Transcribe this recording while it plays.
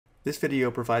This video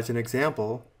provides an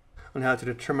example on how to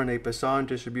determine a Poisson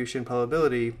distribution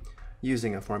probability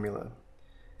using a formula.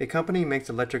 A company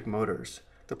makes electric motors.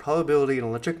 The probability an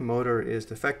electric motor is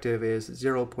defective is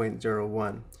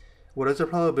 0.01. What is the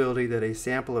probability that a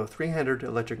sample of 300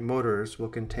 electric motors will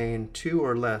contain 2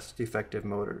 or less defective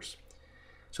motors?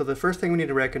 So the first thing we need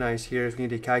to recognize here is we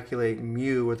need to calculate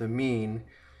mu, or the mean,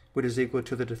 which is equal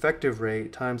to the defective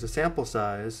rate times the sample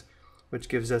size, which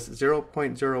gives us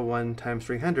 0.01 times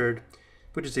 300,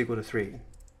 which is equal to 3.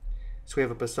 So we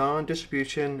have a Poisson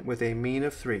distribution with a mean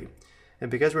of 3. And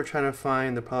because we're trying to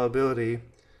find the probability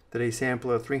that a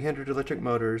sample of 300 electric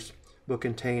motors will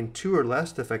contain 2 or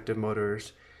less defective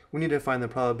motors, we need to find the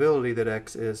probability that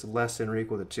x is less than or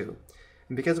equal to 2.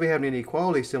 And because we have an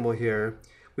inequality symbol here,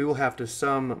 we will have to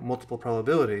sum multiple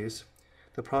probabilities.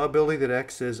 The probability that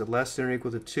x is less than or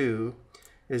equal to 2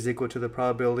 is equal to the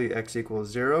probability x equals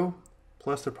 0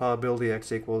 plus the probability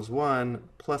x equals 1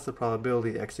 plus the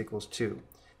probability x equals 2.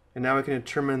 And now we can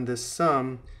determine this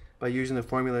sum by using the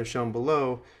formula shown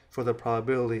below for the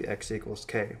probability x equals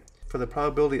k. For the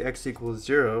probability x equals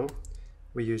 0,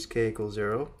 we use k equals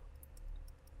 0.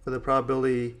 For the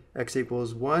probability x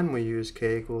equals 1, we use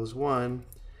k equals 1.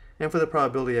 And for the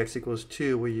probability x equals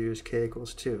 2, we use k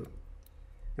equals 2.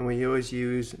 And we always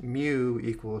use mu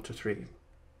equal to 3.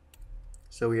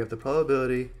 So we have the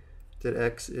probability that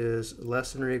x is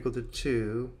less than or equal to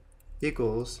 2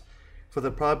 equals, for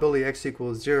the probability x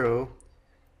equals 0,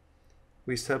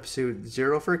 we substitute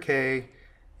 0 for k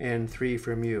and 3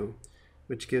 for mu,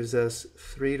 which gives us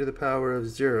 3 to the power of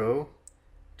 0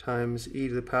 times e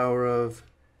to the power of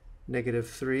negative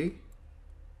 3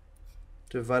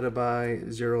 divided by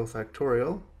 0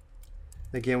 factorial.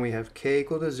 Again, we have k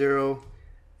equal to 0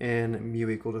 and mu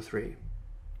equal to 3.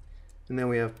 And then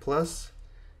we have plus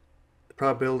the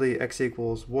probability x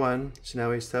equals 1. So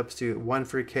now we substitute 1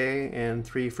 for k and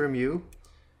 3 for mu,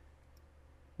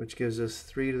 which gives us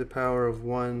 3 to the power of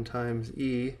 1 times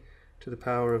e to the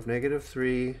power of negative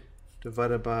 3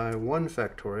 divided by 1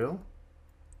 factorial.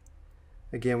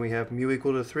 Again, we have mu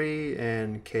equal to 3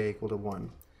 and k equal to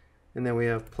 1. And then we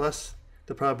have plus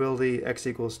the probability x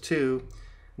equals 2.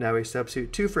 Now we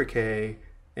substitute 2 for k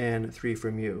and 3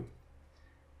 for mu,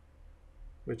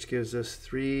 which gives us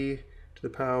 3 to the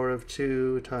power of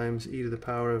 2 times e to the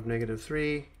power of negative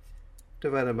 3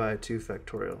 divided by 2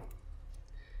 factorial.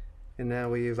 And now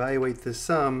we evaluate the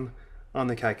sum on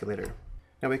the calculator.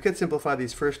 Now we could simplify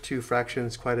these first two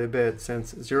fractions quite a bit,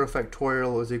 since 0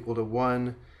 factorial is equal to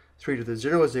 1, 3 to the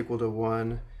 0 is equal to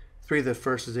 1, 3 to the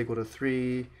first is equal to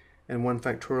 3, and 1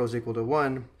 factorial is equal to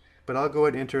 1, but I'll go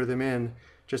ahead and enter them in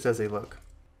just as they look.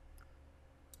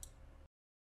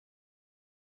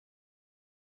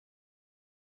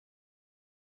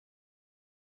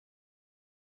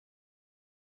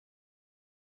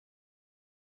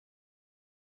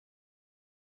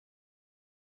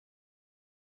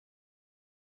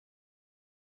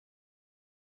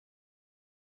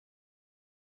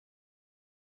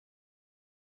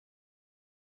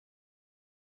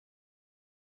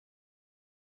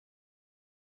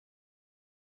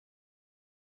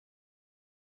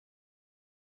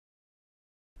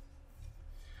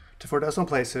 To 4 decimal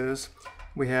places,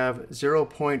 we have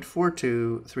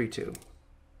 0.4232,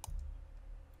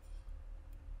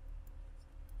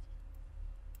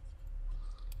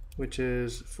 which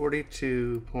is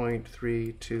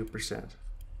 42.32%.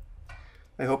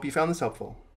 I hope you found this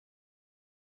helpful.